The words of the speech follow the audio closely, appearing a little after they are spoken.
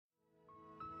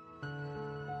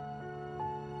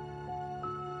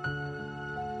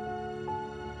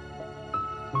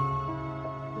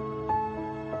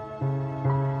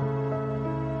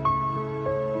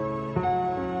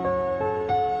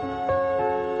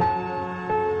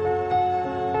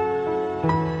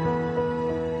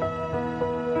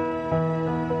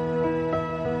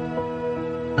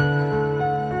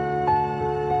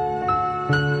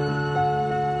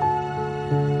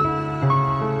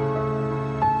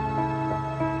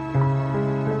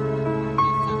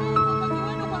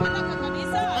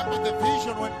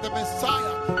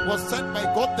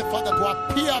God the Father to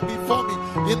appear before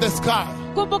me in the sky.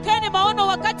 Kumbukeni maono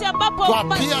wakati ambapo To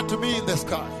appear to me in the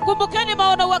sky. Kumbukeni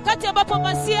maono wakati ambapo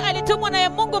Masihi alitumwa na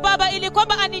Mungu Baba ili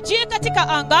kwamba anijie katika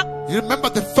anga. You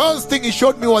remember the first thing he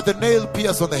showed me was the nail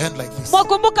pierce on the hand like this.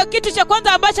 Mwakumbuka kitu cha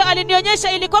kwanza ambacho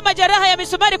alinionyesha ilikuwa majeraha ya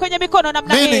misumari kwenye mikono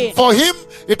namna hii. Meaning for him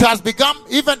it has become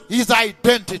even his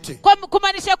identity.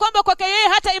 Kumaanisha kwamba kwake yeye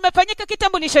hata imefanyika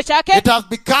kitambulisho chake. It has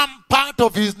become part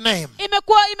of his name.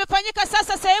 Imefanyika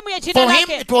sasa sehemu ya jina lake.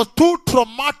 For him it was too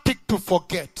traumatic to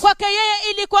forget. Kwake yeye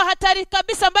ilikuwa hatari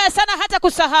kabisa mbaya sana hata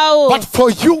kusahau. But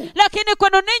for you, lakini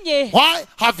kwenu ninyi, why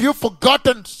have you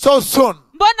forgotten so soon?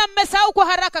 Mbona mmesahau kwa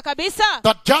haraka kabisa?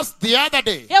 That just the other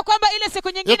day, ya kwamba ile siku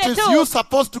nyingine tu, it is you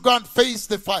supposed to go and face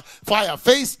the fire,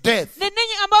 face death. Ni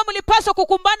ninyi ambao mlipaswa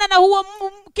kukumbana na huo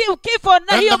kifo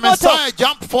na hiyo moto. And the Messiah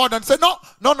jumped forward and said,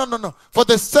 no. For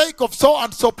the sake of so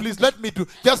and so, please let me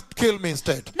just kill me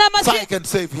instead. So I can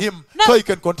save him, so he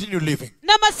can continue living.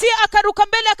 Na Masihi akaruka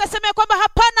mbele akasema kwamba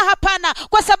hapana,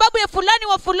 kwa sababu ya fulani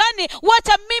wa fulani,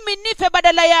 wacha mimi nife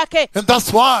badala yake. And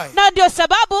that's why, na ndio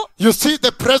sababu, you see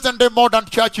the present day modern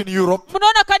church in Europe.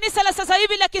 Mnaona kanisa la sasa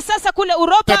hivi la kisasa kule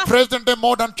Europa. The present day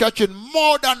modern church in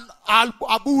modern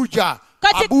Abuja,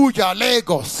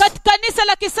 Lagos. Kanisa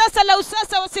la kisasa la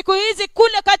usasa wa siku hizi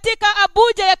kule katika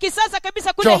Abuja ya kisasa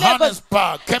kabisa kule Lagos.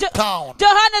 Johannesburg, Cape Town.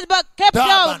 Johannesburg, Cape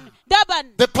Town.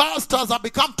 Durban. The pastors have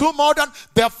become too modern.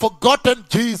 They have forgotten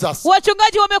Jesus.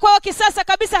 Wachungaji wamekuwa wa kisasa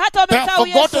kabisa hata wamesahau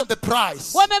Yesu. They have forgotten the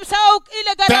price. Wamemsahau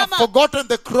ile gharama. They have forgotten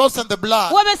the cross and the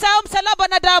blood. Wamesahau msalaba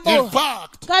na damu. In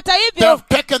fact, hata hivyo, they have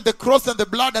taken the cross and the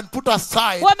blood and put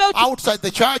aside outside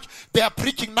the church. They are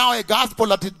preaching now a gospel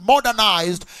that is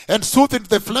modernized and soothing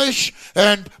the flesh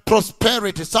and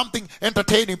prosperity, something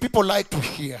entertaining people like to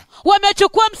hear.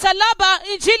 Wamechukua msalaba,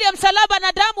 injili ya msalaba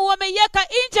na damu, wameiweka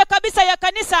nje kabisa ya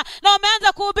kanisa na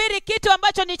wameanza kuhubiri kitu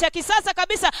ambacho ni cha kisasa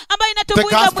kabisa ambayo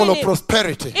inatumbuiza mwili. The gospel of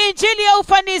prosperity. Injili ya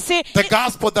ufanisi. The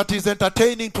gospel that is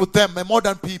entertaining to them, a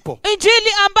modern people.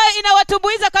 Injili ambayo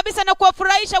inawatumbuiza kabisa na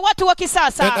kuwafurahisha watu wa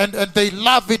kisasa. And they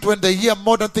love it when they hear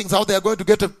modern things, how they are going to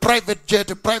get a private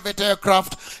jet, a private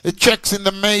aircraft, checks in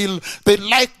the mail. They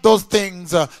like those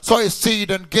things. Sow a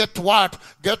seed and get what?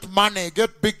 Get money,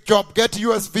 get big job, get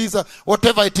US visa,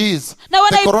 whatever it is.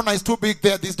 The corona is too big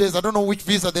there these days. I don't know which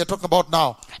visa they are talking about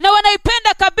now. Na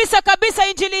wanaipenda kabisa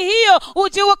injili hiyo,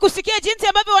 ujue kusikia jinsi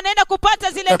ambavyo wanaenda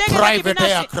kupata zile ndege za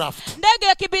kibinafsi. Ndege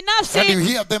ya kibinafsi. And you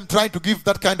hear them trying to give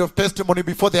that kind of testimony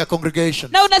before their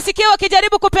congregation. Na unasikia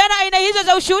wakijaribu kupeana aina hizo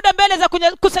za ushuhuda mbele za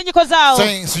kusanyiko zao.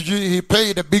 Saying he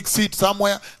paid a big seat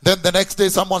somewhere, then the next day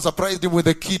someone surprised him with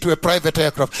a key to a private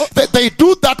aircraft. They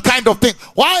do that kind of thing.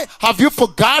 Why have you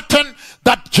forgotten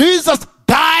that Jesus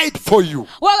died for you?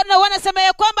 Wanasema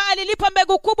ya kwamba alilipa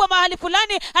mbegu kubwa mahali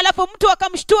fulani, alafu mtu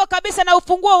akamshtua kabisa na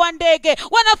ufunguo wa ndege.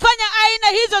 Wanafanya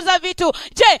aina hizo za vitu.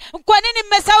 Je, kwa nini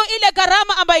mmesahau ile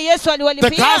gharama ambayo Yesu aliwalipia?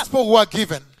 The gospel we are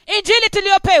given, injili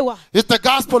tuliyopewa, is the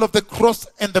gospel of the cross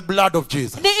and the blood of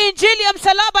Jesus. Ni injili ya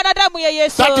msalaba na damu ya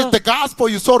Yesu. That is the gospel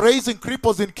you saw raising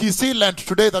cripples in Kisii land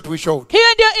today that we showed.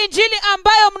 Hiyo ndio injili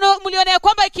ambayo mliona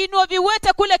kwamba ikiinua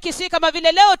viwete kule Kisii kama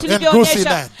vile leo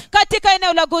tulivyoonyesha katika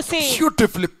eneo la Gusii.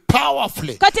 Beautifully,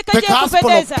 powerfully. The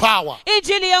gospel of power.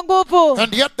 Injili ya nguvu.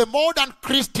 And yet the modern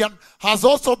Christian has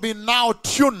also been now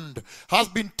tuned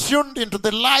into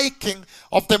the liking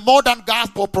of the modern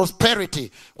gospel of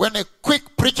prosperity. When a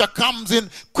quick preacher comes in,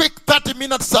 quick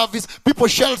 30-minute service, people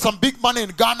shell some big money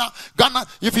in Ghana. Ghana,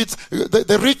 if it's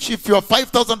the rich, if you have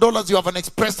 $5,000, you have an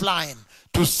express line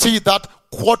to see that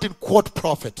quote-unquote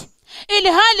prophet. Ili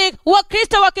hali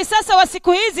Wakristo wa kisasa wa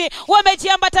siku hizi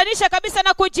wamejiambatanisha kabisa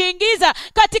na kujiingiza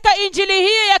katika injili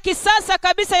hiyo ya kisasa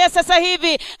kabisa ya sasa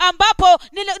hivi ambapo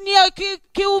ni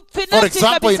kiufinansi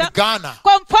kabisa. In Ghana,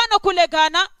 kwa mfano kule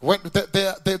Ghana, when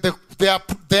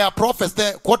they are prophets, they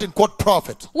are quote-unquote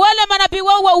prophets. Wale manabii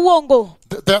wa uongo.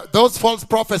 Those false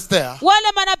prophets there,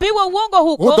 wale manabii wa uongo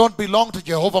huko, who don't belong to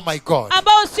Jehovah my God,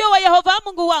 ambao sio wa Yehova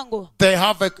Mungu wangu, they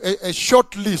have a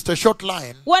short list, a short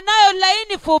line. Wanayo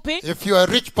laini fupi. If you are a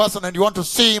rich person and you want to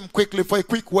see him quickly for a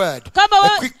quick word, a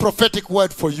quick prophetic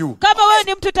word for you, kama wewe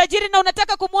ni mtu tajiri na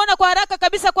unataka kumuona kwa haraka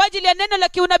kabisa kwa ajili ya neno la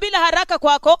kiunabii la haraka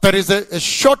kwako, there is a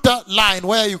shorter line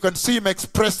where you can see him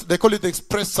express. They call it the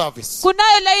express service.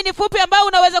 Kunayo laini fupi ambayo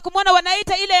unaweza kumuona,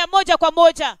 wanaita ile ya moja kwa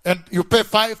moja. And you pay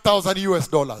 $5,000 US.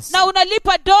 Na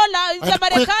unalipa dola za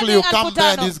Marekani 5,000. You come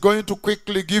there and he's going to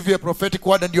quickly give you a prophetic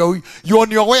word and you're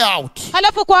on your way out.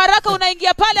 Alafu kwa haraka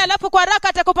unaingia pale, alafu kwa haraka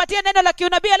atakupatia neno la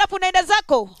kiunabii, alafu unaenda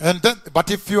zako. And then, but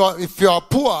if you are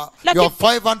poor, you have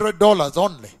 $500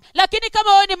 only. lakini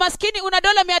kama wewe ni maskini una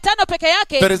dola 500 peke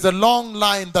yake, there is a long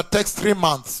line that takes 3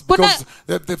 months because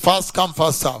the first come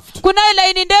first served. Kuna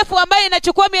laini ndefu ambayo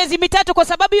inachukua miezi 3 kwa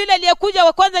sababu yule aliyekuja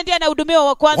wa kwanza ndiye anahudumiwa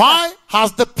wa kwanza. Why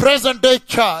has the present day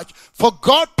church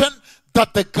forgotten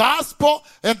that the gospel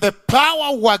and the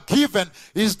power were given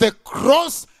is the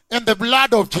cross and the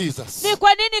blood of Jesus? Ni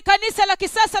kwa nini kanisa la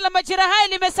kisasa la majira haya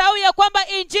limesahau ya kwamba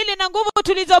injili na nguvu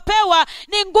tulizopewa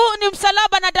ni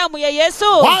msalaba na damu ya Yesu?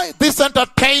 Why this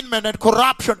entertainment and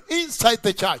corruption inside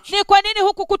the church? Ni kwa nini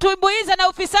huku kutumbuiza na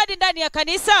ufisadi ndani ya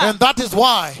kanisa? And that is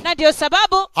why Na ndio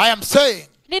sababu I am saying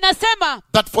ninasema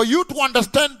that for you to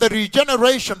understand the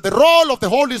regeneration, the role of the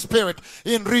Holy Spirit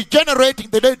in regenerating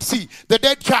the Dead Sea, the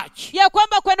dead church, ya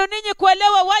kwamba kwenu ninyi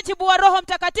kuelewa wajibu wa Roho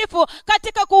Mtakatifu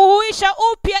katika kuhuisha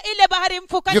upya ile bahari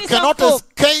mfu, you kanisa cannot mfu.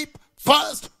 escape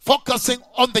first focusing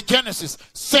on the Genesis.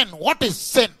 Sin. What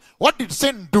is sin? What did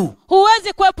sin do?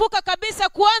 Huwezi kuepuka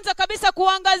kuanza kabisa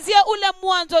kuangazia ule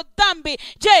mwanzo, dhambi.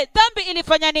 Je, dhambi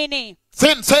ilifanya nini?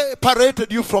 Sin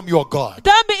separated you from your God.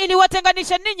 Dhambi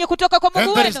iliwatenganisha ninyi kutoka kwa Mungu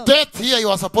And there is wenu. death here, you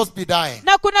are supposed to be dying.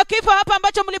 Na kuna kifo hapa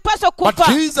ambacho mlipaswa But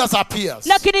kufa. Jesus appears.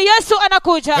 Lakini Yesu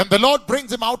anakuja. And the Lord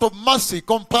brings him out of mercy,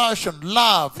 compassion,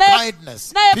 love,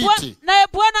 kindness, pity. Naye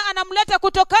Bwana anamleta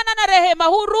kutokana na rehema,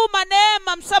 huruma,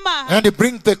 neema, msamaha. And he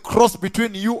brings the cross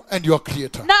between you and your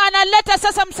Creator. Na analeta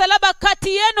sasa msalaba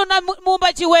kati yenu na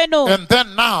muumbaji wenu. And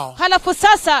then now, Halafu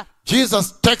sasa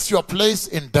Jesus takes your place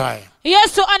in dying.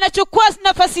 Yesu anachukua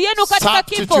nafasi yenu katika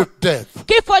kifo. Substitute death.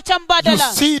 Kifo cha You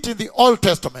mbadala. see it in the Old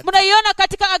Testament. Mnaiona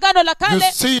katika Agano la You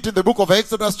Kale. see it in the book of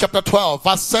Exodus chapter 12,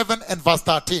 verse 7 and verse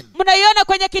 13. Mnaiona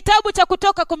kwenye kitabu cha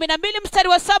Kutoka 12 mstari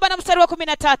wa 7 na mstari wa When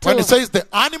it 13. says the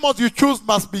animals you choose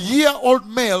must be year-old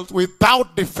males without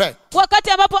defect.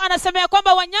 Wakati ambapo anasemea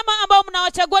kwamba wanyama ambao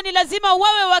mnawachagua ni lazima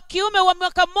wawe wa kiume wa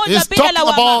mwaka mmoja He's bila talking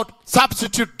lawama. about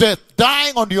substitute death,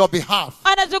 dying on your behalf.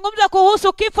 Anazungumza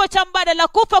kuhusu kifo cha mbadala,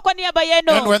 kufa kwa niaba And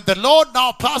yenu. when the Lord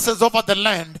now passes over the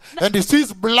land and he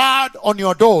sees blood on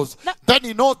your doors, then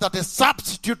he knows that a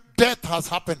substitute death has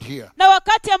happened here. Na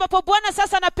wakati ambapo Bwana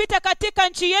sasa anapita katika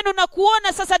nchi yenu na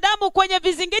kuona sasa damu kwenye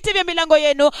vizingiti vya milango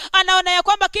yenu, anaona ya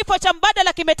kwamba kifo cha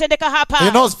mbadala kimetendeka hapa.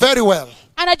 He knows very well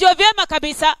Anajua vyema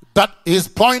kabisa that he is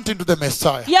pointing to the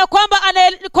Messiah. ya kwamba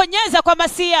anakonyeza kwa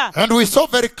Masia. And we saw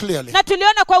very clearly Na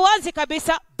tuliona kwa wazi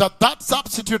kabisa that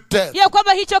substitute death ya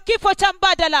kwamba hicho kifo cha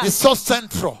mbadala is so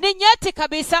central ni nyeti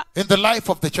kabisa in the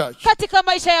life of the church. katika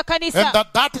maisha ya And kanisa.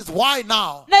 that is why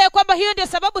now, Na ya kwamba hiyo ndio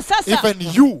sababu sasa even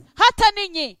you, hata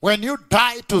ninyi when you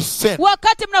die to sin,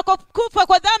 wakati mnakufa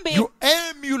kwa dhambi you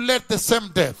emulate the same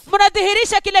death.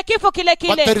 mnadhihirisha kile kifo kile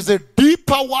But there kile. is a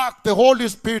deeper work the Holy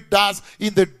Spirit does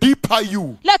in the deeper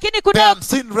you, Lakini the kunayo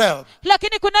unseen realm.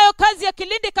 kunayo kazi ya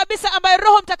kilindi kabisa ambayo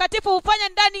Roho Mtakatifu hufanya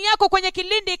ndani yako kwenye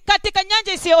kilindi katika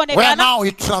nyanja Where isiyoonekana. now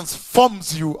he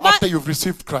transforms you after you've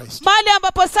received Christ. Mahali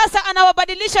ambapo sasa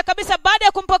anawabadilisha kabisa baada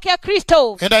ya kumpokea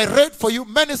Kristo. And I read for you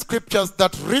many scriptures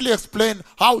that really explain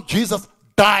how Jesus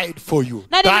died for you.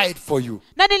 Died for you.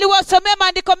 Na niliwasomea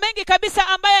maandiko mengi kabisa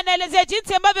ambayo yanaelezea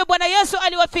jinsi ambavyo Bwana Yesu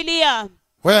aliwafilia.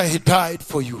 Where he died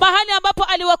for you. Mahali ambapo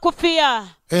aliwakufia.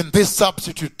 In this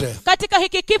substitute death. Katika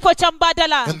hiki kifo cha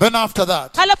mbadala. And then after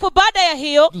that, Halafu baada ya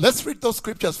hiyo, let's read those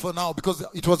scriptures for now because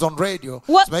it was on radio.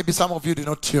 So maybe some of you did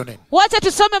not tune in. Wacha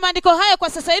tusome maandiko haya kwa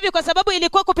sasa hivi kwa sababu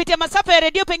ilikuwa kupitia masafa ya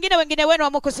redio, pengine wengine wenu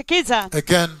hamukusikiza.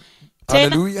 Again, Tena.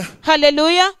 hallelujah.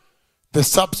 Hallelujah. The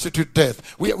substitute death.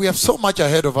 We have so much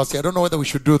ahead of us here. I don't know whether we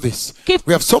should do this.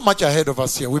 We have so much ahead of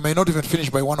us here. We may not even finish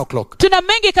by 1 o'clock. Tuna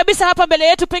mengi kabisa hapa mbele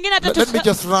yetu, pengine hata Let me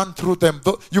just run through them.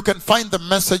 You can find the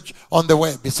message on the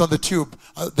web. It's on the tube,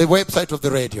 the website of the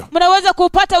radio. mnaweza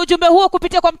kupata ujumbe huo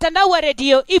kupitia kwa mtandao wa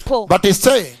redio, ipo. But he's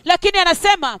saying Lakini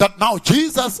anasema that now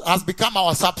Jesus has become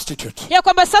our substitute. ya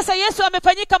kwamba sasa Yesu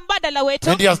amefanyika mbadala wetu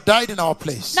And he has died in our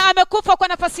place. na amekufa kwa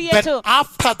nafasi Then yetu.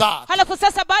 after that, Halafu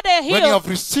sasa baada ya when you hiyo, have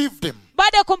received him,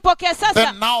 baada ya kumpokea sasa,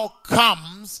 then now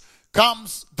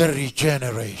comes the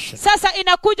regeneration. sasa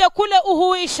inakuja kule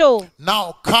uhuisho.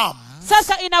 Now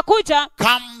Sasa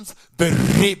comes the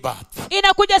rebirth.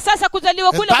 inakuja sasa kuzaliwa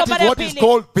And kule kwa that mara is ya what is pili.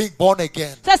 called being born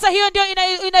again. Sasa hiyo ndio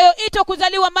inayoitwa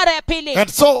kuzaliwa mara ya pili. And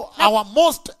so our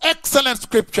most excellent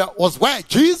scripture was where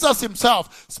Jesus himself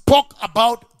spoke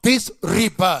about this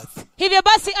rebirth. Hivyo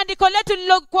basi andiko letu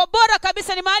lilokuwa bora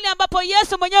kabisa ni mahali ambapo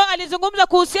Yesu mwenyewe alizungumza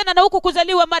kuhusiana na huku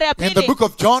kuzaliwa mara ya In the pili. book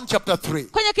of John chapter 3.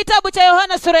 Kwenye kitabu cha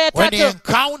Yohana sura ya When he 3.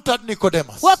 encountered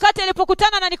Nicodemus. Wakati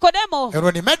alipokutana na Nikodemo. And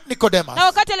when he met Nicodemus. Na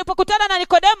wakati alipokutana na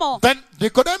Nikodemo. Then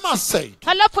Nicodemus said.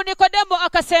 Halafu Nikodemo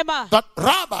akasema. That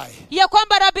Rabbi. Ya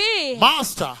kwamba Rabii.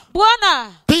 Master.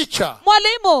 Bwana. Teacher.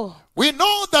 Mwalimu. We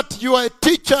know that you are a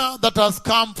teacher that has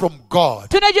come from God.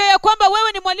 Tunajua ya kwamba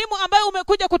wewe ni mwalimu ambaye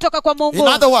umekuja kutoka kwa Mungu. In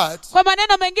other words, kwa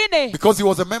maneno mengine, because he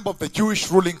was a member of the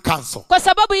Jewish ruling council. Kwa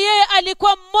sababu yeye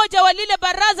alikuwa mmoja wa lile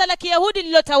baraza la Kiyahudi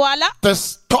lililotawala.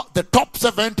 The top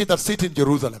 70 that sit in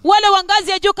Jerusalem. Wale wa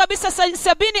ngazi ya juu kabisa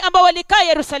 70 ambao walikaa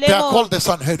Yerusalemu. They are called the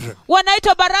Sanhedrin.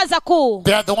 Wanaitwa baraza kuu.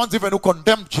 They are the ones even who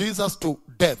condemned Jesus to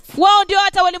death. Wao ndio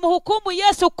hata walimhukumu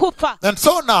Yesu kufa. And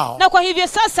so now, na kwa hivyo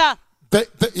sasa, he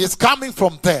is coming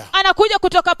from there. Anakuja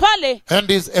kutoka pale.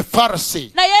 And is a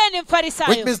Pharisee. Na yeye ni Mfarisayo.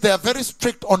 Which means they are very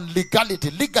strict on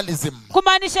legalism.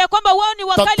 Kumaanisha ya kwamba wao ni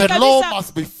wakali kabisa. That the law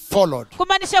must be followed.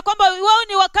 Kumaanisha kwamba wao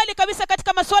ni wakali kabisa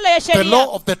katika masuala ya sheria. The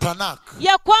law of the Tanakh.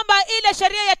 Ya kwamba ile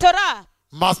sheria ya Torah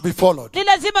must be followed. Ni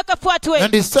lazima kafuatwe.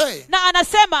 And he say, na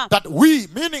anasema that we,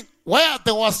 meaning where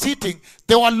they were sitting,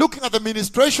 they were looking at the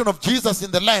ministration of Jesus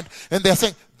in the land, and they are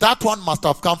saying that one must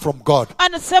have come from God.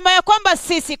 Anasema ya kwamba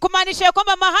sisi, kumaanisha ya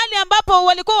kwamba mahali ambapo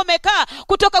walikuwa wamekaa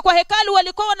kutoka kwa hekalu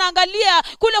walikuwa wanaangalia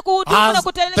kule kuhudumu na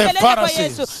kutekeleza kwa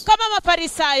Yesu kama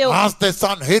Mafarisayo. As the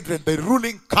Sanhedrin, the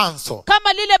ruling council.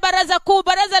 Kama lile baraza kuu,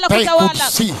 baraza la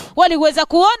kutawala. Waliweza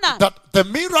kuona that the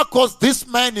miracles this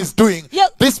man is doing,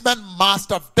 this man must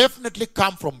have definitely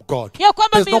come from God.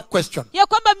 There's no question. Ya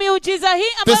kwamba miujiza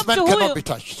hii ambayo mtu huyu,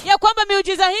 ya kwamba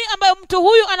miujiza hii ambayo mtu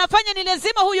huyu anafanya ni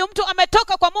lazima huyu mtu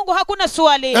ametoka kwa Mungu, hakuna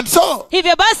swali. And so,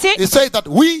 hivyo basi, he said that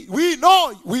we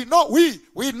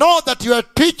know that you are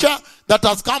a teacher that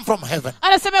has come from heaven.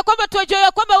 Anasema kwamba tunajua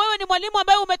ya kwamba wewe ni mwalimu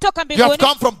ambaye umetoka mbinguni. You have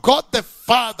come from God the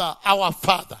Father, our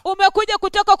Father. Umekuja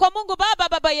kutoka kwa Mungu Baba,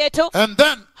 baba yetu. And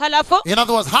then, halafu, in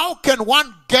other words, how can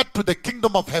one get to the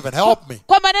kingdom of heaven? Help me.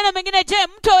 Kwa maneno mengine, je,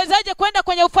 mtu awezaje kwenda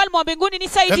kwenye ufalme wa mbinguni?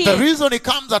 Nisaidie. And the reason he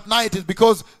comes at night is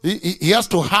because he has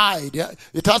to hide.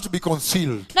 It has to be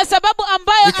concealed. Na sababu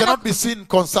ambayo he cannot be seen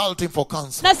consulting for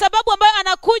counsel. Na sababu ambayo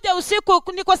anakuja usiku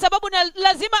ni kwa sababu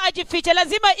lazima ajifiche,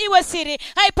 lazima iwe siri.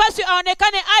 Haipaswi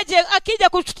aonekane aje akija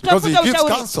kutafuta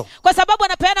ushauri. Kwa sababu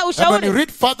anapeana ushauri. And when you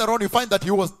read further on, you find that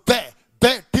he was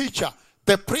the teacher,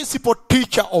 the principal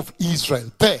teacher of Israel.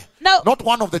 Not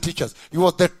one of the teachers. He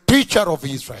was the teacher of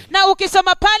Israel. Na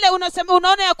ukisoma pale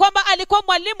unaona ya kwamba alikuwa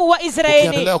mwalimu wa Israeli.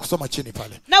 Ukiendelea kusoma chini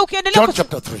pale. Na ukiendelea John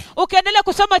chapter 3. Ukiendelea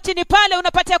kusoma chini pale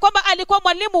unapata kwamba alikuwa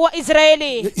mwalimu wa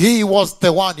Israeli. He was the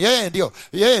one. Yeye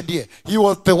ndiye. He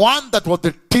was the one that was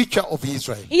the teacher of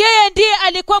Israel. Yeye ndiye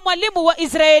alikuwa mwalimu wa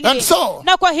Israeli. And so,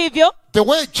 na kwa hivyo, the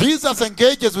way Jesus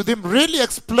engages with him really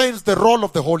explains the role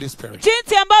of the Holy Spirit.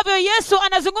 Jinsi ambavyo Yesu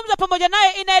anazungumza pamoja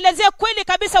naye inaelezea kweli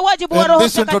kabisa wajibu wa Roho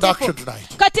Mtakatifu.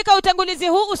 Katika utangulizi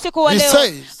huu usiku wa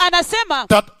leo, anasema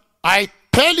that I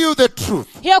tell you the truth.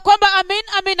 Ya kwamba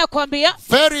amin nakwambia.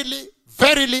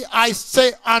 Verily I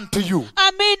say unto you.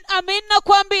 Amin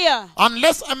nakwambia.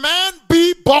 Unless a man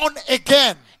be born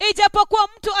again, ijapokuwa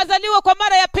mtu azaliwa kwa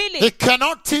mara ya pili, he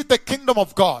cannot see the kingdom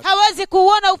of God. Hawezi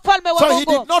kuona ufalme wa Mungu. So he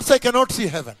did not say cannot see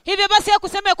heaven. Hivyo basi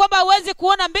hakusema kwamba hawezi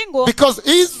kuona mbingu. Because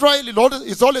Israel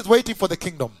is always waiting for the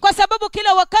kingdom. Kwa sababu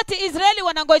kila wakati Israeli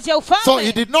wanangojea ufalme. So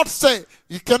he did not say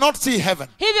he cannot see heaven.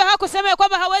 Hivyo hakusema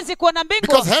kwamba hawezi kuona mbingu.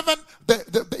 Because heaven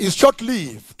is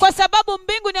short-lived. Kwa sababu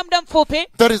mbingu ni muda mfupi.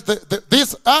 There is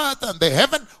this earth and the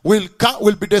heaven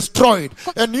will be destroyed.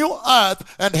 A new earth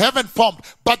and heaven formed.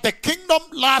 But the kingdom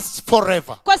lasts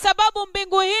forever. Kwa sababu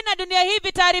mbingu hii na dunia hii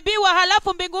vitaharibiwa,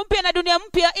 halafu mbingu mpya na dunia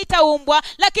mpya itaumbwa,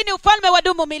 lakini ufalme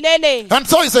wadumu milele. And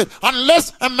so he said,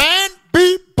 unless a man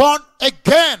be born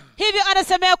again. Hivyo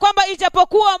anasemea kwamba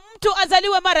ijapokuwa mtu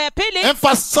azaliwe mara ya pili.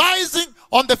 Emphasizing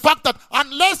on the fact that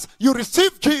unless you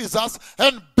receive Jesus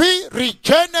and be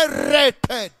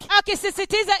regenerated.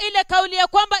 Akisisitiza ile kauli ya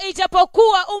kwamba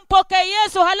ijapokuwa umpoke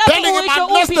Yesu halafu uishwe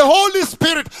unless the Holy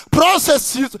Spirit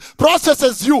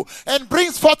processes you and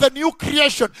brings forth a new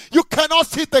creation, you cannot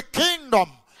see the kingdom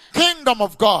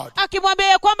of God.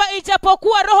 Akimwambia kwamba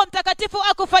ijapokuwa Roho Mtakatifu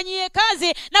akufanyie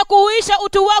kazi na kuhuisha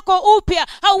utu wako upya,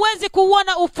 hauwezi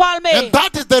kuona ufalme. And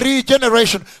that is the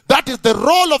regeneration. That is the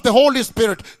role of the Holy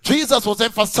Spirit. Jesus was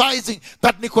emphasizing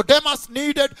that Nicodemus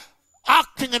needed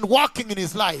acting and working in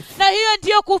his life. Na hiyo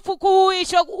ndio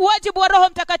kuhuishwa wajibu wa Roho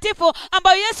Mtakatifu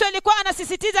ambayo Yesu alikuwa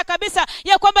anasisitiza kabisa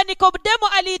ya kwamba Nikodemo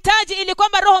alihitaji ili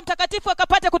kwamba Roho Mtakatifu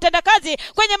akapata kutenda kazi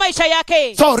kwenye maisha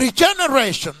yake. So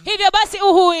regeneration. Hivyo basi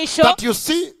uhuisho. That you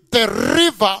see the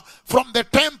river from the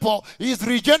temple is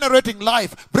regenerating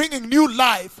life, bringing new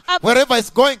life wherever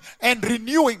it's going and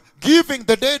renewing, giving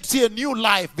the dead see a new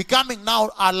life, becoming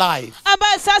now alive.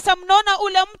 Ambaye sasa mnaona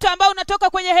ule mtu ambao unatoka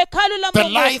kwenye hekalu la Mungu.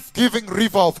 The life-giving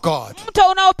river of God. Mto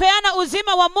unaopeana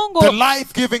uzima wa Mungu. The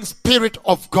life-giving spirit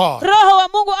of God. Roho wa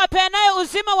Mungu apeanaye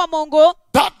uzima wa Mungu.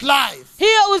 That life,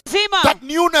 hiyo uzima, that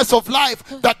new newness of life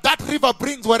that river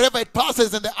brings wherever it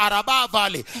passes in the Araba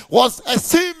Valley was a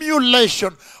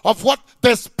simulation of what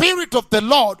the Spirit of the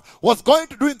Lord was going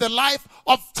to do in the life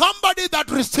of somebody that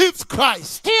receives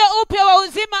Christ. hiyo upya wa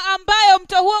uzima ambayo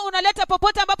mto huo unaleta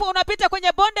popote ambapo unapita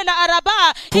kwenye bonde la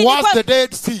Araba Towards the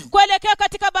Dead Sea. kuelekea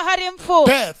katika bahari mfu.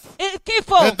 Death.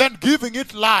 Kifo. And then giving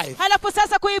it life. Halafu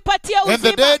sasa kuipatia uzima. And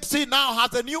the Dead Sea now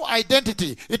has a new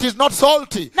identity. It is not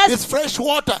salty. It's fresh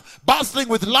water bustling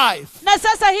with life. Na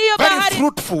sasa hiyo very bahari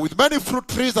fruitful with many fruit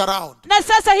trees around. Na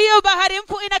sasa hiyo bahari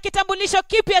mfu ina kitambulisho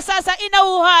kipya sasa, ina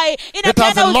uhai, it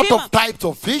has a lot of types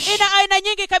of fish. Ina aina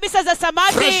nyingi kabisa za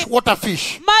samaki. Fresh water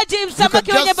fish. Maji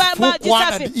samaki wenye maji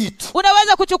safi.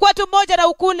 Unaweza kuchukua tu moja na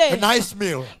ukule. A nice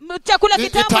meal. Chakula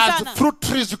kitamu sana. It has fruit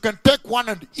trees you can take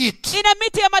one and eat. Ina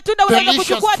miti ya matunda unaweza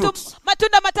kuchukua tu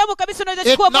matunda matamu kabisa unaweza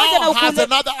kuchukua moja na ukule. It now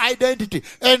has another identity,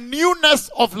 a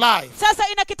newness of life. Sasa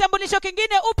ina kitambulisho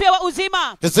kingine upya wa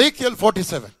uzima. Ezekiel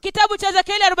 47. Kitabu cha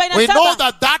Ezekiel 47. We know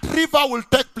that river will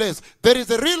take place. There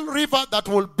is a real river that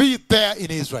will be there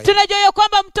in Israel. Tunajua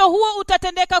kwamba mto huo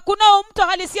utatendeka. Kuna mto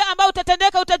halisia ambao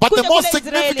utatendeka utakuja kule Israeli. But the most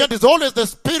significant is always the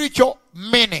spiritual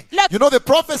meaning. You know, the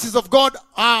prophecies of God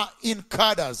are in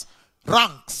cadres,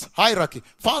 ranks, hierarchy.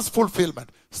 First, fulfillment.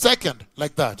 Second,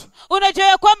 like that.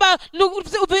 Unajua kwamba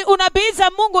unabii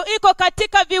za Mungu iko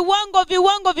katika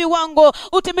viwango.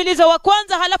 Utimilizo wa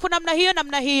kwanza, halafu namna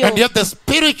hiyo. And yet the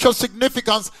spiritual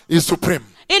significance is supreme.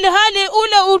 Ili hali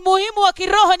ule umuhimu wa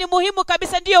kiroho ni muhimu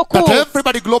kabisa, ndio kuu. That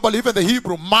everybody globally, even the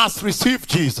Hebrew, must receive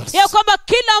Jesus. Ya kwamba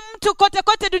kila mtu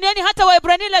kote duniani, hata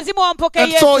Waebrania, lazima wampokee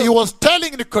Yesu. And so he was telling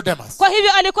Nicodemus. Kwa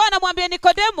hivyo alikuwa anamwambia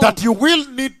Nikodemo that you will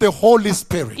need the Holy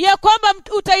Spirit. Ya kwamba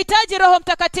utahitaji Roho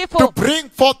Mtakatifu. To bring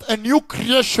forth a new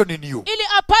creation in you. Ili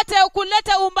apate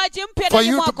kuleta uumbaji mpya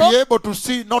ndani mwako. For you to be able to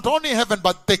see not only heaven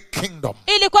but the kingdom.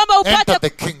 Ili kwamba upate enter the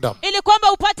kingdom. Ili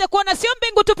kwamba upate kuona sio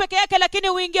mbingu tu peke yake, lakini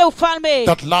uingie ufalme.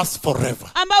 That lasts forever.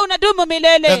 Ambao unadumu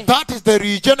milele. And that is the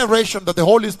regeneration that the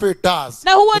Holy Spirit does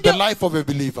in the life of a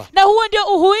believer. Na huo ndio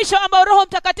uhuisho ambao Roho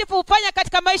Mtakatifu hufanya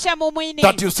katika maisha ya muumini.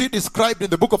 That you see described in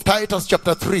the book of Titus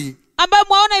chapter 3. Ambayo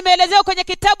mwaona imeelezewa kwenye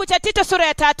kitabu cha Tito sura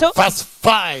ya 3. Verse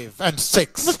 5 and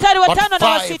 6. Mstari wa 5 na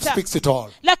wa 6. Speaks it all.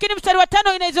 Lakini mstari wa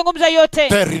 5 inaizungumza yote.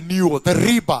 The renewal, the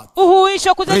rebirth.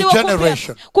 Uhuisho, kuzaliwa kupya.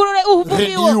 Regeneration.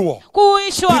 Renewal.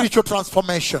 Kuhuishwa. Spiritual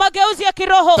transformation. Mageuzi ya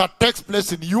kiroho. That takes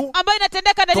place in you. Ambayo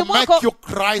inatendeka ndani mwako. To make you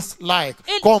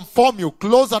Christ-like. Conform you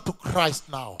closer to Christ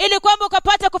now. Ili kwamba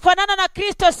ukapata kufanana na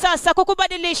Kristo sasa,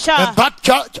 kukubadilisha. And that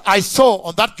church I saw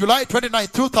on that July 29,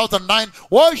 2009,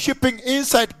 worshiping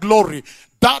inside glory.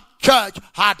 That church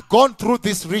had gone through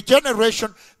this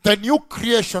regeneration. The new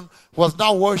creation was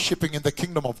now worshiping in the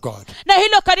kingdom of God. Na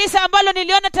hilo kanisa ambalo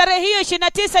niliona tarehe hiyo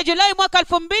 29 Julai mwaka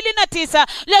 2009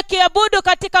 likiabudu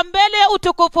katika mbele ya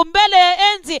utukufu, mbele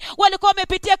ya enzi, walikuwa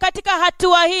wamepitia katika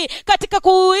hatua hii, katika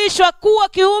kuhuishwa kuwa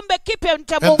kiumbe kipya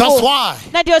cha Mungu. And that's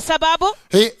why. Na ndio sababu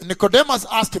Nicodemus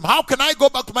asked him, how can I go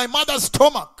back to my mother's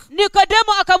stomach?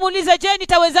 Nikodemo akamuuliza, je,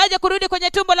 nitawezaje kurudi kwenye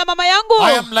tumbo la mama yangu?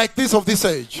 I am like this of this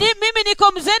age. Mimi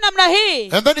niko mzee namna hii.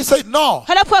 And then he said, no.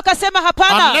 Halafu akasema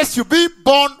hapana. Unless you be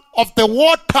born of the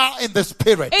water in the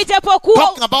spirit.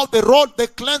 Talking about the role, the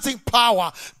cleansing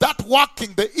power, that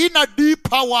working, the inner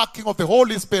deeper working of the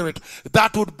Holy Spirit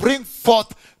that would bring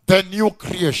forth the new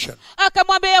creation.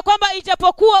 Akamwambia kwamba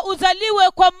ijapokuwa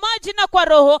uzaliwe kwa maji na kwa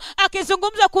roho,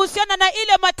 akizungumza kuhusiana na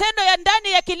ile matendo ya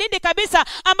ndani ya kilindi kabisa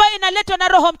ambayo inaletwa na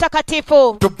Roho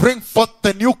Mtakatifu. To bring forth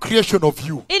the new creation of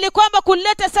you. Ili kwamba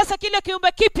kuleta sasa kile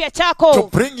kiumbe kipya chako. To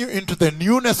bring you into the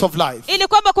newness of life. Ili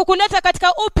kwamba kukuleta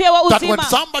katika upya wa uzima.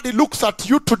 That when somebody looks at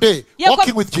you today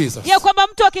walking with Jesus. Ya kwamba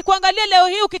mtu akikuangalia leo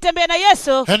hii ukitembea na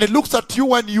Yesu. And it looks at you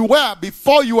when you were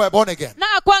before you were born again. Na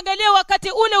akuangalia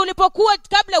wakati ule ulipokuwa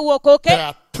kabla uokoke. There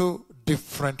are two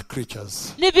different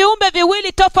creatures. Ni viumbe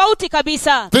viwili tofauti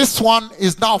kabisa. This one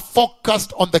is now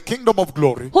focused on the kingdom of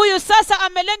glory. Huyu sasa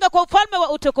amelenga kwa ufalme wa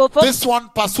utukufu. This one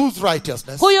pursues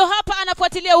righteousness. Huyu hapa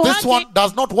anafuatilia uhaki. This one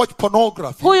does not watch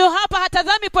pornography. Huyu hapa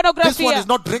hatazami pornografia. This one is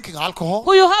not drinking alcohol.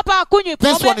 Huyu hapa hakunywi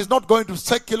pombe. This one is not going to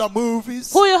secular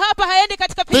movies. Huyu hapa haendi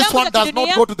katika filamu za kidunia. This one does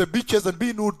not go to the beaches and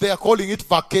be nude. They are calling it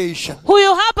vacation.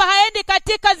 Huyu hapa haendi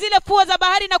katika zile fuo za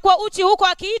bahari na kuwa uchi huko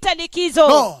akiita likizo.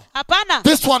 No. Hapana.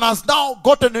 This one has now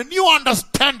gotten a new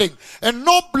understanding, a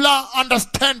nobler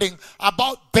understanding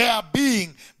about their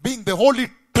being the holy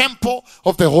temple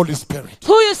of the Holy Spirit.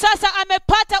 Huyu sasa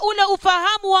amepata ule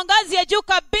ufahamu wa ngazi ya juu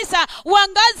kabisa, wa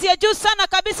ngazi ya juu sana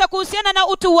kabisa kuhusiana na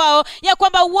utu wao, ya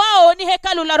kwamba wao ni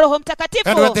hekalu la Roho Mtakatifu.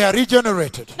 And when they are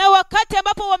regenerated, na wakati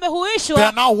ambapo they wamehuishwa,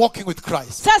 are now walking with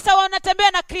Christ. sasa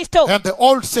wanatembea na Kristo. And the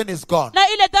old sin is gone. Na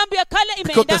ile dhambi ya kale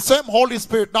Because the imeenda. same Holy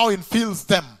Spirit now infills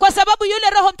them. Kwa sababu yule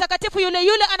Roho Mtakatifu yule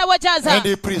anawajaza. And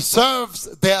he preserves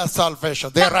their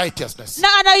salvation, their righteousness. Na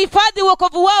anahifadhi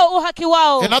wokovu wao, uhaki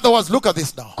wao. In other words, look at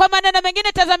this now. Kwa maneno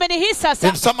mengine tazameni hii sasa.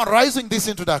 In summarizing this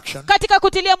introduction, Katika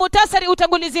kutilia muhtasari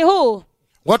utangulizi huu,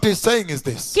 what he's saying is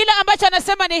this. kila ambacho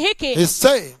anasema ni hiki. He's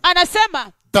saying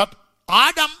Anasema that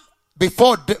Adam,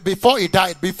 before he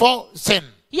died, before sin,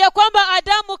 ya kwamba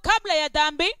Adamu kabla ya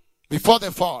dhambi, before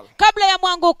the fall, kabla ya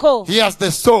mwanguko, he has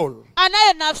the soul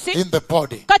anayo nafsi in the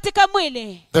body, katika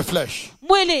mwili.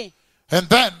 mwili. And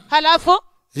then Halafu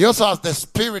he also has the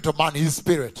spirit of man, his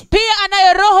spirit. pia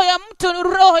anayo roho ya mtu,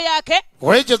 roho yake.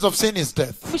 Wages of sin is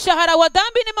death. Mshahara wa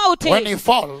dhambi ni mauti. When he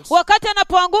falls, Wakati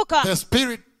anapoanguka, the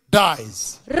spirit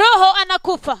dies. roho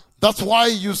anakufa. That's why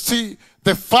you see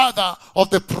the father of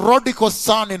the prodigal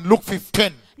son in Luke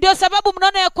 15. Ndio sababu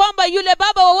mnaona ya kwamba yule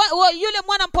baba yule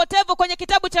mwana mpotevu kwenye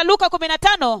kitabu cha Luka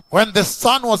 15, When the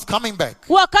son was coming back,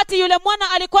 wakati yule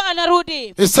mwana alikuwa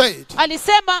anarudi, he said,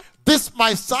 alisema, this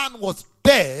my son was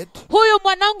dead, huyu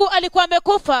mwanangu alikuwa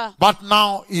amekufa, but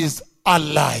now is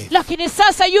alive. lakini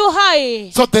sasa yu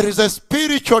hai. So there is a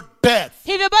spiritual death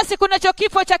Hivyo basi kunacho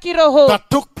kifo cha kiroho that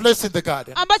took place in the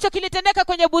garden ambacho kilitendeka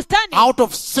kwenye bustani out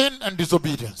of sin and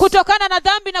disobedience. kutokana na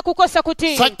dhambi na kukosa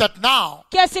kutii, Such that now,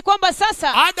 kiasi kwamba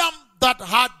sasa Adam that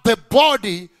had the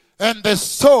body and the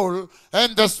soul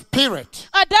and the spirit,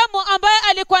 Adamu ambaye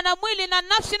alikuwa na mwili na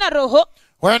nafsi na roho,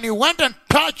 when he went and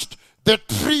touched the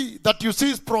tree that you see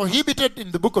is prohibited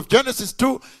in the book of Genesis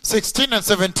 2:16 and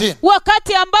 17.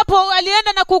 wakati ambapo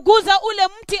alienda na kuguza ule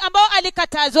mti ambao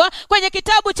alikatazwa kwenye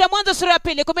kitabu cha Mwanzo sura ya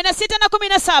 2 16 na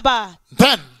 17,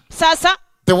 Then sasa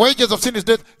the wages of sin is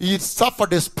death. He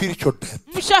suffered a spiritual death.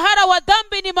 mshahara wa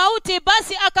dhambi ni mauti,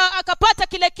 basi akapata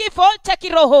kile kifo cha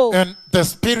kiroho, And the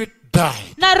spirit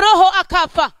died. na roho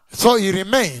akafa. So he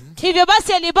remained Hivyo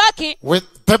basi alibaki with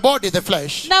the body, the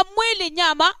flesh, na mwili,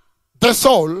 nyama, the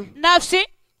soul, nafsi,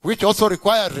 which also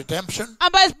required redemption,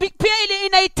 ambayo pia ili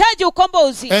inahitaji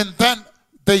ukombozi. and then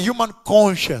the human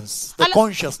conscience, the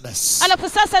consciousness. Alafu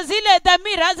sasa zile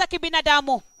dhamira za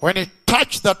kibinadamu, When he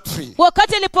touched that tree,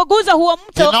 wakati alipoguza huo he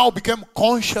mto, now became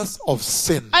conscious of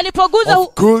sin, alipoguza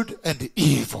of good and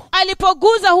evil.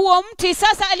 alipoguza huo mti,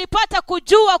 sasa alipata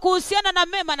kujua kuhusiana na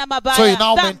mema na mabaya. So he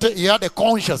now he had a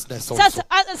consciousness also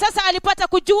Sasa alipata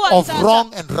kujua of sasa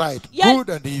wrong and right, Yale- good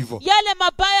and evil. yale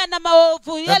mabaya na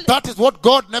maovu, And that is what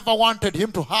God never wanted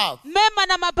him to have. mema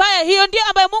na mabaya. Hiyo ndio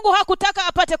ambayo Mungu hakutaka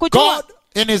apate kujua. God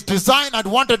in his design had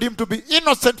wanted him to be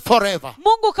innocent forever.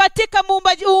 Mungu katika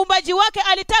uumbaji wake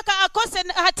alitaka akose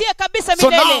hatia kabisa So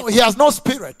now milele. he has no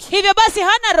spirit. Hivyo basi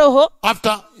hana roho.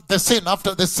 After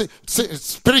the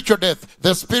spiritual death,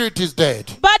 the spirit is dead.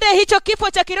 Baada ya hicho kifo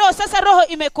cha kiroho, sasa roho So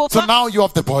imekufa. now you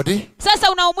have the body,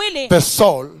 Sasa una mwili, the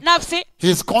soul, nafsi,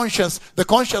 his conscience, the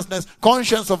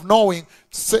conscience of knowing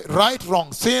right,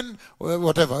 wrong, sin,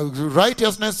 whatever,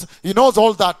 righteousness. He knows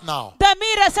all that now.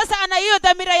 dhamira. Sasa ana hiyo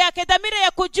dhamira yake, dhamira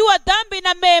ya kujua dhambi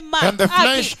na mema. And the haki.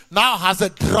 flesh now has a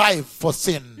drive for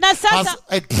sin, Na sasa- has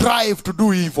a drive to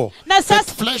do evil. Na The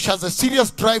sasa- flesh has a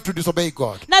serious drive to disobey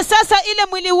God. Na sasa ile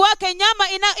mwili wake,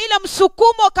 nyama, ina ile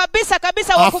msukumo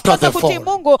kabisa wa After kukosa the kutii fall.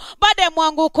 Mungu baada ya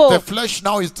mwanguko. The flesh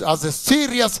now has a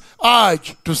serious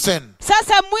urge to sin,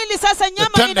 Sasa mwili, sasa the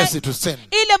nyama tendency to sin.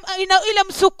 ile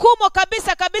msukumo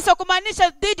kabisa kumaanisha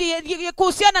dhidi ya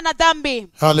kuhusiana na dhambi.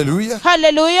 Hallelujah.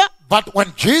 Haleluya. But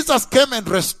when Jesus came and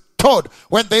restored,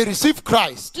 when they received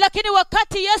Christ, Lakini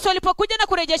wakati Yesu alipokuja na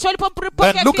kurejesha,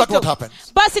 walipompokea then look at what Kristo, happens.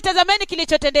 basi tazameni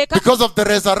kilichotendeka. Because of the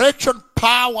resurrection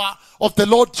power of the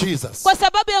Lord Jesus Kwa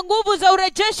sababu ya nguvu za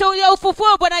urejesho ya ufufuo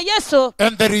wa Bwana Yesu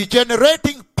and the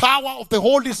regenerating power of the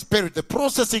Holy Spirit, the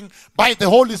processing by the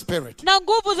Holy Spirit. na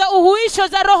nguvu za uhuisho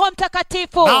za Roho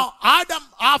Mtakatifu. Now,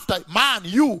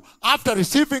 after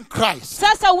receiving Christ,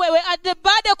 Sasa wewe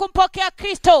baada ya kumpokea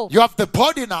Kristo, you have the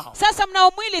body now, sasa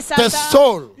mnao mwili, the sasa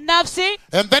soul, nafsi,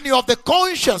 and then you have the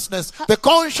consciousness, the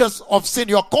conscious of sin.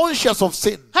 You are conscious of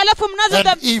sin halafu mnazo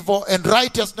and evil and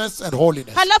righteousness and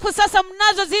holiness. halafu sasa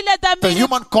mnazo zile The dhamiri,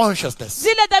 human consciousness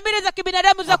zile dhamiri za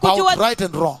kibinadamu za about kujua right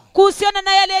and wrong. kuhusiana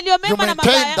na yale yaliyo You mema na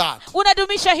maintain mabaya. that.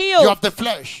 Unadumisha You hiyo. have the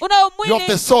flesh, Unayo you have mwili,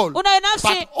 the soul, unayo but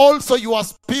nafsi, also your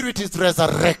spirit is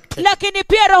resurrected. lakini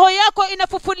pia roho yako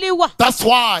inafufuliwa. That's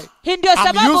why Hii ndio I'm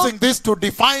sababu using this to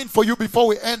define for you before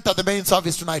we enter the main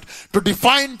service tonight, to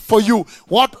define for you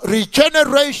what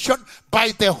regeneration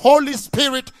by the Holy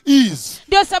Spirit is.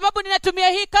 Ndio sababu ninatumia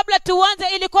hii kabla tuanze,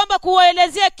 ili kwamba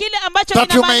kuwaelezea kile ambacho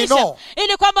That you may kinamaanisha, know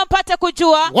ili kwamba mpate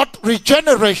kujua what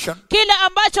regeneration, kile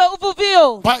ambacho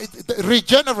uvuvio, by the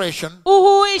regeneration,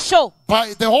 uhuisho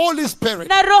by the Holy Spirit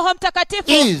na Roho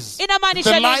Mtakatifu is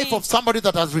inamaanisha the life nini of somebody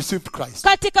that has received Christ.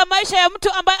 katika maisha ya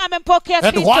mtu ambaye amempokea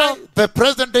And why Kristo. the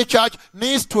present day church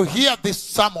needs to hear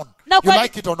this sermon, you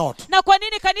like it or not. Na kwa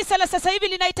nini kanisa la sasa hivi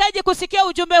linahitaji kusikia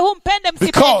ujumbe huu, mpende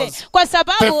msipende? Because Kwa the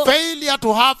sababu failure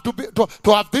to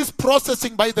have this processing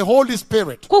by the Holy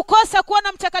Spirit, kukosa kuwa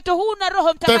na mchakato huu na Roho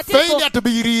the Mtakatifu, failure to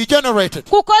be regenerated,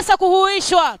 kukosa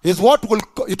kuhuishwa, is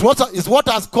what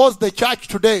has caused the church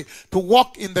today to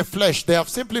walk in the flesh. They have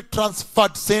simply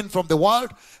transferred sin from the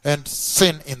world and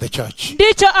sin in the church.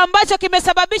 ndicho ambacho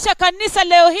kimesababisha kanisa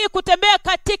leo hii kutembea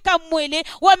katika mwili.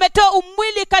 Wametoa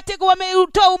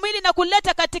umwili na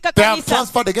kuleta katika They have kanisa.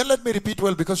 transferred, again let me repeat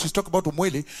well because she's talking about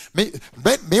umwili.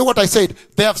 Me what I said,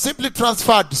 they have simply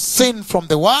transferred sin from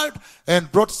the world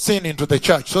and brought sin into the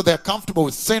church. So they are comfortable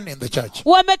with sin in the church.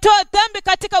 Wametoa dhambi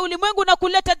katika ulimwengu na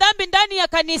kuleta dhambi ndani ya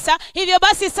kanisa. Hivyo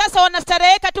basi sasa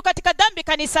wanastareheka tu katika dhambi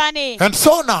kanisani. And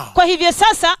so now, Kwa hivyo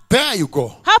sasa, there you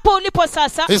go. hapo ulipo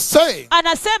sasa, He's saying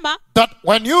anasema that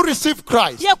when you receive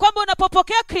Christ, ya kwamba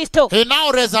unapopokea Kristo, He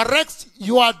now resurrects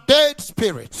your dead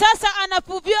spirit. sasa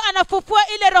anafufua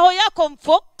ile roho yako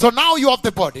mfo. So now you have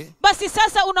the body, Basi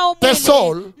sasa una the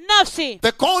soul, umwili, nafsi,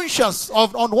 the conscience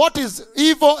on what is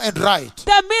evil and right.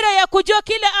 dhamira ya kujua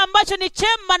kile ambacho ni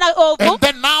chema na ovu. And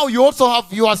then now you also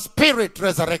have your spirit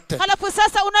resurrected. Halafu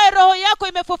sasa unayo roho yako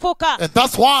imefufuka. And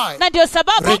that's why Na ndio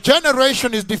sababu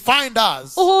regeneration is defined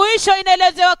as uhuisho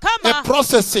inaelezewa a kama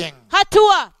processing,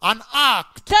 hatua, an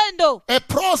act, tendo, a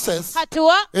process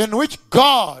hatua in which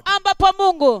God ambapo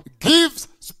Mungu gives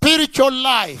spiritual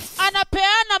life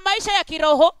anapeana maisha ya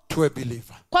kiroho to a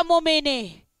believer. kwa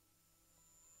muumini.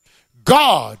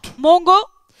 God Mungu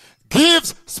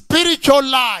gives spiritual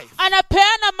life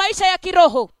anapeana maisha ya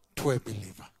kiroho to a believer.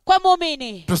 kwa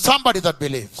muumini, To somebody that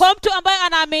believes. kwa mtu ambaye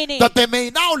anaamini, That they may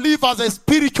now live as a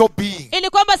spiritual being. ili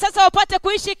kwamba sasa wapate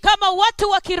kuishi kama watu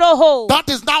wa kiroho. That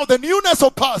is now the newness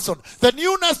of person, the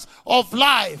newness of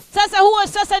life. Sasa huo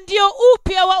sasa ndio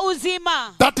upya wa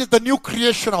uzima. That is the new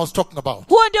creation I was talking about.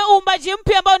 Huo ndio uumbaji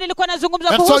mpya ambao nilikuwa nazungumza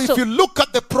And so if kuhusu. you look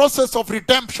at the process of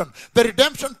redemption, the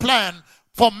redemption plan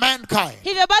for mankind,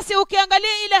 Hivyo basi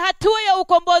ukiangalia ile hatua ya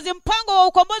ukombozi, mpango wa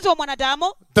ukombozi wa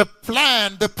mwanadamu, the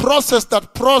plan, the process that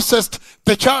processed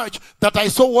the church that I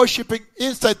saw worshiping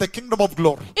inside the kingdom of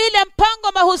glory, ile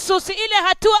mpango mahususi, ile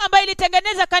hatua ambayo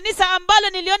ilitengeneza kanisa ambalo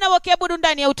niliona wakiabudu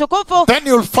ndani ya utukufu, then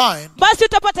you'll find basi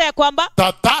utapata ya kwamba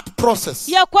that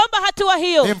process hatua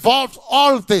hiyo involves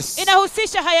all this.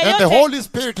 inahusisha haya And the yote, Holy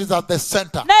Spirit is at the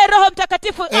center. naye Roho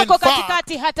Mtakatifu In ako fact,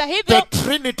 katikati. Hata The hivyo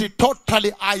Trinity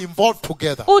totally are involved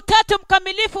together. utatu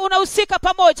mkamilifu unahusika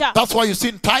pamoja. That's why you see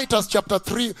in Titus chapter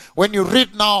 3, when you read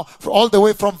now all the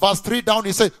way from verse 3 down,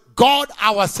 he says, God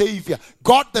our Savior,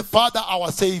 God the Father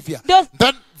our Savior. Ndio-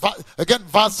 Then again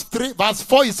verse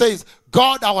 4 he says,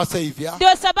 God our Savior.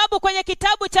 Ndio sababu kwenye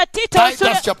kitabu cha Tito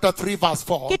Titus chapter 3 verse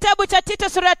 4. kitabu cha Tito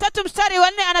sura ya 3 mstari wa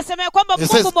 4 anasema ya kwamba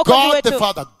It says, Mungu mwokozi God the wetu.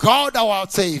 Father, God our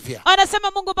Savior.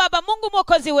 Anasema Mungu Baba, Mungu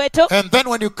mwokozi wetu. And then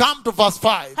when you come to verse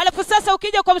 5, Halafu sasa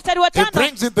ukija kwa mstari wa it 5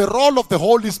 brings in the role of the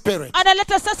Holy Spirit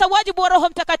analeta sasa wajibu wa Roho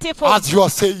Mtakatifu as your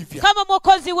Savior. kama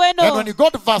mwokozi And when wenu. you go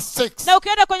to verse 6, Na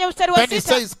ukienda kwenye mstari wa then he 6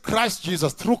 says, Christ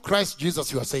Jesus, through Christ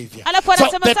Jesus, your Savior. Alafu So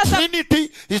anasema the sasa-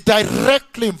 Trinity is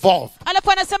directly involved.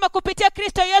 alafu anasema kupitia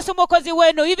Kristo Yesu mwokozi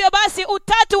wenu. Hivyo basi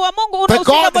utatu wa Mungu The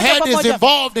unahusika moja Godhead kwa is moja.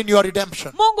 involved in your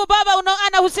redemption. Mungu Baba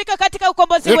anahusika katika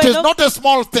ukombozi It is wenu. not a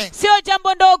small thing. Sio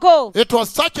jambo ndogo. It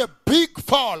was such a big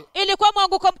fall Ilikuwa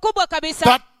mwanguko mkubwa kabisa.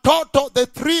 that total, the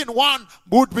 3 in 1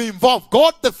 would be involved.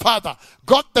 God the Father,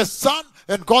 God the Son,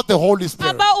 and God the Holy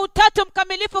Spirit. ambao utatu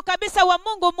mkamilifu kabisa wa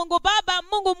Mungu, Mungu Baba,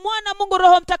 Mungu Mwana, Mungu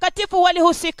Roho Mtakatifu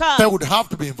walihusika. They would have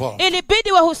to be involved.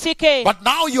 Ilibidi wahusike. But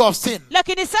now you have seen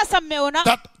Lakini sasa mmeona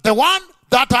that the one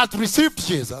that has received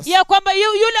Jesus, ya kwamba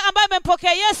yule ambaye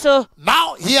amempokea Yesu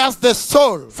now he has the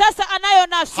soul sasa anayo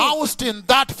nafsi housed in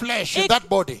that flesh, in that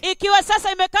body. ikiwa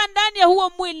sasa imekaa ndani ya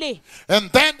huo mwili.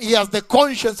 And then he has the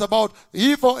conscience about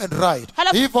evil and right,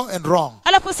 evil and wrong,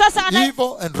 Halafu sasa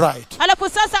evil and right.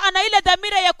 ana ile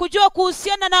dhamira ya kujua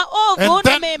kuhusiana na ovu And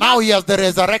na then mema. now he has the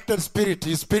resurrected spirit,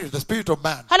 his spirit, the spirit of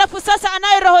man. Halafu sasa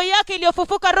anayo roho yake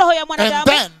iliyofufuka, roho ya And mwanadamu.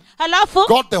 then halafu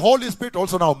God the Holy Spirit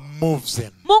also now moves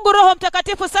in. Mungu Roho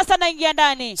Mtakatifu sasa anaingia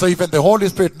ndani. So even the Holy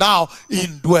Spirit now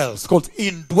indwells. Called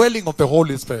indwelling of the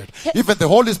Holy Spirit. Even the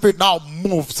Holy Spirit now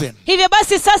moves in. Hivyo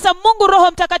basi sasa Mungu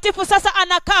Roho Mtakatifu sasa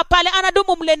anakaa pale,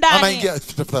 anadumu mle ndani.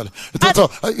 So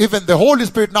even the Holy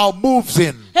Spirit now moves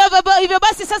in. Hivyo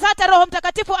basi sasa hata Roho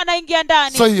Mtakatifu anaingia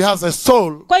ndani. So he has a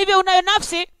soul. Kwa hivyo unayo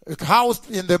nafsi housed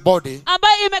in the body,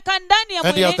 ambayo imekaa ndani ya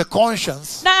and he has mwili the conscience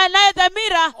na anayo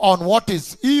dhamira on what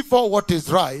is evil, what is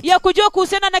right. ya kujua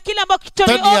kuhusiana na kile ambacho ni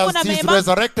Then he ovu na has his mema.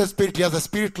 resurrected spirit. He has a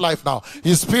spirit life now.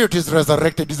 His spirit is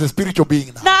resurrected. He's a spiritual being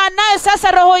now. Na anayo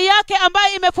sasa roho yake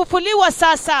ambayo imefufuliwa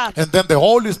sasa. And then the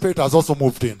Holy Spirit has also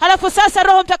moved in Halafu sasa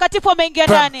Roho Mtakatifu ameingia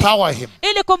to ndani empower him,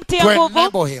 ili kumtia to nguvu,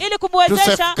 enable him, ili to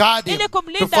kumwezesha, safeguard him, ili to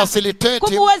kumlinda, facilitate him, to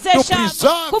kumwezesha,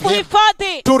 preserve him,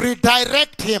 kumhifadhi, to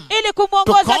redirect him, ili to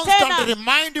kumwongoza constantly tena,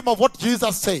 remind him of what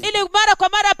Jesus said, ili mara kwa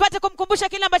mara apate kumkumbusha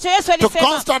kile ambacho Yesu to alisema,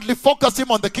 constantly focus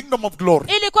him on the kingdom of glory.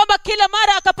 ili kwamba kila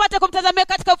mara akapate kumtazamia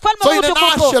katika ufalme So wa in a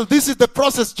utukufu. nutshell, this is the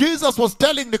process. Jesus was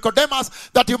telling Nicodemus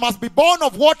that you must be born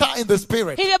of water in the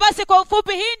spirit. Hivyo basi kwa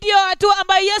ufupi, hii ndiyo hatua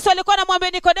ambayo Yesu alikuwa anamwambia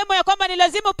Nikodemo ya kwamba ni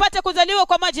lazima upate kuzaliwa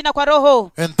kwa maji na kwa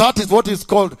Roho. And that is what is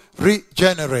called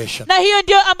regeneration. Na hiyo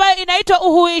ndio ambayo inaitwa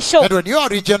uhuisho. And when you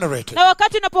are regenerated, Na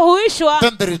wakati unapohuishwa,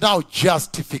 then there is now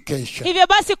justification. hivyo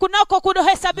basi kunako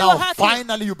kuhesabiwa Now haki.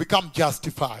 finally you become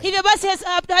justified. Hivyo basi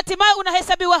hatimaye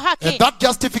unahesabiwa And haki. that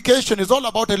justification is all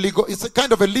about it's a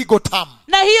kind of a legal term.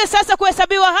 Na hiyo sasa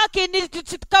kuhesabiwa haki ni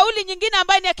kauli nyingine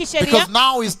ambayo ni ya kisheria. Because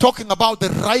now he's talking about the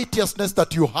righteousness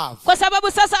that you have. Kwa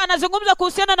sababu sasa anazungumza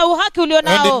kuhusiana na uhaki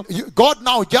ulionao. And God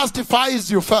now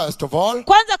justifies you first of all.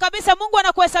 Kwanza kabisa Mungu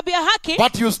anakuhesabia haki,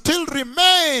 But you still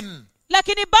remain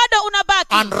lakini bado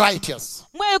unabaki unrighteous.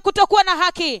 kutokuwa na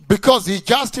haki. Because he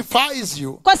justifies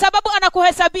you. Kwa sababu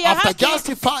anakuhesabia After haki,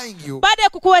 justifying you, baada ya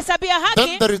kukuhesabia then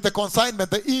haki, there is the consignment,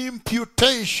 the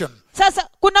imputation, sasa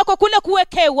kunako kule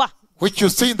kuwekewa, which you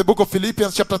see in the book of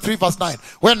Philippians chapter 3 verse 9.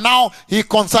 When now he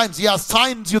consigns, he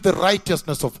assigns you the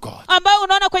righteousness of God. ambao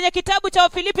unaona kwenye kitabu cha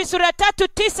Wafilipi sura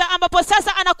 3:9, ambapo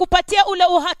sasa anakupatia ule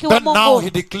uhaki wa Then now Mungu. he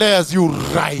declares you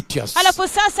righteous Halafu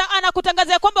sasa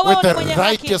anakutangazia kwamba with wewe ni the mwenye haki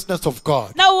righteousness of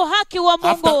God. na uhaki wa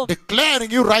After Mungu.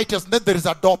 declaring you righteous, then there is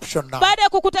adoption now. Baada ya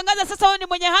kukutangaza sasa wewe ni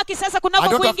mwenye haki, sasa I kunako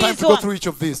don't have time to go kuingizwa. through each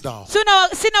of these now.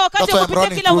 Sina wakati That's why wa I'm kupitia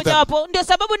running kila through them. mojawapo. Ndio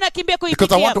sababu nakimbia Because I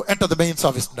kuipitia. want to enter the main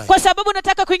service tonight. Kwa sababu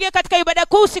nataka kuingia katika ibada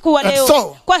kuu usiku wa And leo.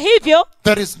 so, Kwa hivyo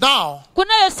there is now,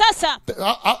 kunayo sasa,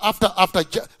 after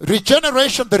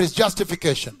regeneration, there is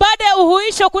justification. baada ya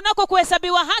uhuisho kunako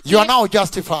kuhesabiwa haki. You are now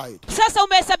justified. Sasa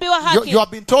umehesabiwa haki. You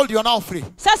have been told you are now free.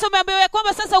 Sasa umeambiwa ya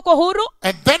kwamba sasa uko huru.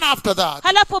 And then after that,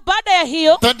 Halafu baada ya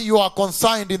hiyo, then you are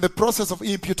consigned in the process of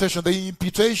imputation, the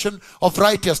imputation of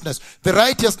righteousness. The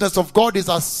righteousness of God is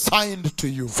assigned to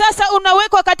you. sasa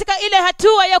unawekwa katika ile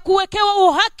hatua ya kuwekewa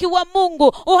uhaki wa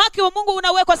Mungu. Uhaki wa Mungu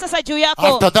unawekwa sasa juu yako.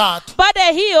 After that, Baada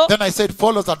ya hiyo, then I said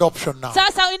follows adoption now.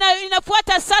 sasa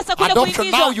inafuata sasa kule Adoption,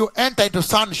 now kuingizwa. you enter into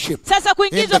sonship. Sasa In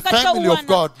kuingizwa the katika family of uwana.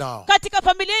 God now. Katika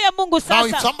familia ya Mungu Now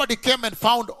if sasa. somebody came and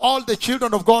found all the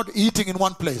children of God eating in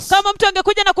one place, Kama mtu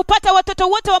angekuja na kupata watoto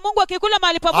wote wa Mungu wakikula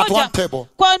mahali at one pamoja table,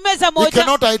 kwa meza he moja,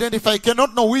 cannot identify,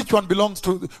 cannot know which one belongs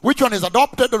to, which one is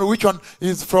adopted or which one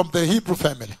is from the Hebrew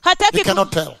family. He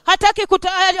cannot tell.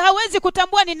 hawezi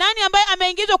kutambua ni nani ambaye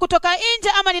ameingizwa kutoka nje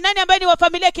ama ni nani ambaye ni wa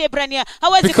familia ya Kiebrania.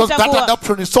 Hawezi Because that kutambua.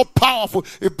 adoption is so powerful.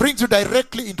 It brings you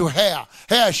directly into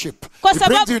heirship. Kwa It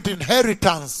brings sababu- you into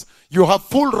inheritance. You have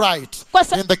full rights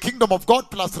in the kingdom of God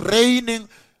plus reigning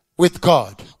with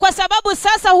God. Kwa sababu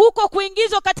sasa huko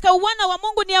kuingizwa katika uwana wa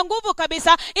Mungu ni ya nguvu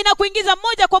kabisa, inakuingiza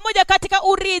moja kwa moja katika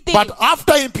urithi. But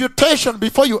after imputation,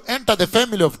 before you enter the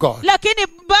family of God, Lakini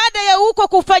baada ya huko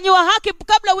kufanyiwa haki,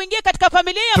 kabla uingie katika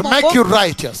familia ya to make you Mungu,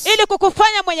 righteous, ili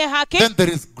kukufanya mwenye haki, then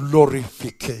there is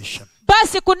glorification.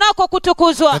 basi kunako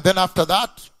kutukuzwa. And then after that,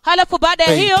 Halafu baada ya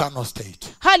the hiyo, eternal state.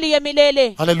 hali ya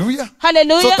milele. Hallelujah. So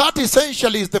Haleluya. that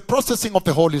essentially is the processing of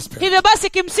the Holy Spirit. Hivyo basi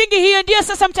kimsingi hiyo ndiyo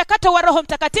sasa mchakato wa Roho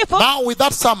Mtakatifu. Now with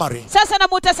that summary, Sasa na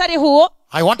muhtasari huo,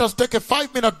 I want us to take a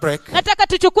 5-minute break nataka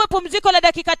tuchukue pumziko la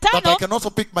dakika that I 5 can also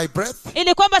pick my breath.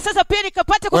 ili kwamba sasa pia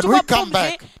nikapate When kuchukua we come pumzi.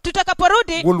 back,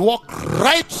 Tutakaporudi, We'll walk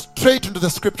right straight into the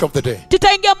scripture of the day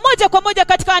tutaingia moja kwa moja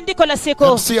katika andiko la siku.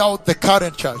 and see how the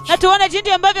current church Na tuone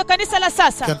jinsi ambavyo kanisa la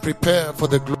sasa can prepare for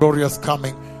the glorious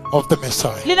coming of the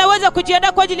Messiah, linaweza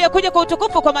kujiandaa kwa ajili ya kuja kwa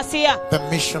utukufu kwa Masia. the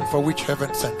mission for which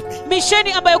heaven sent me.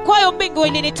 Misheni ambayo kwayo mbingu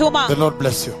ilinituma. The Lord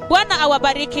bless you. Bwana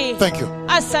awabariki. Thank you.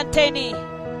 Asanteni.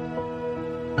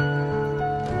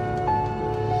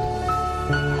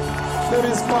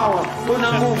 There is power.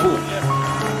 Kuna nguvu.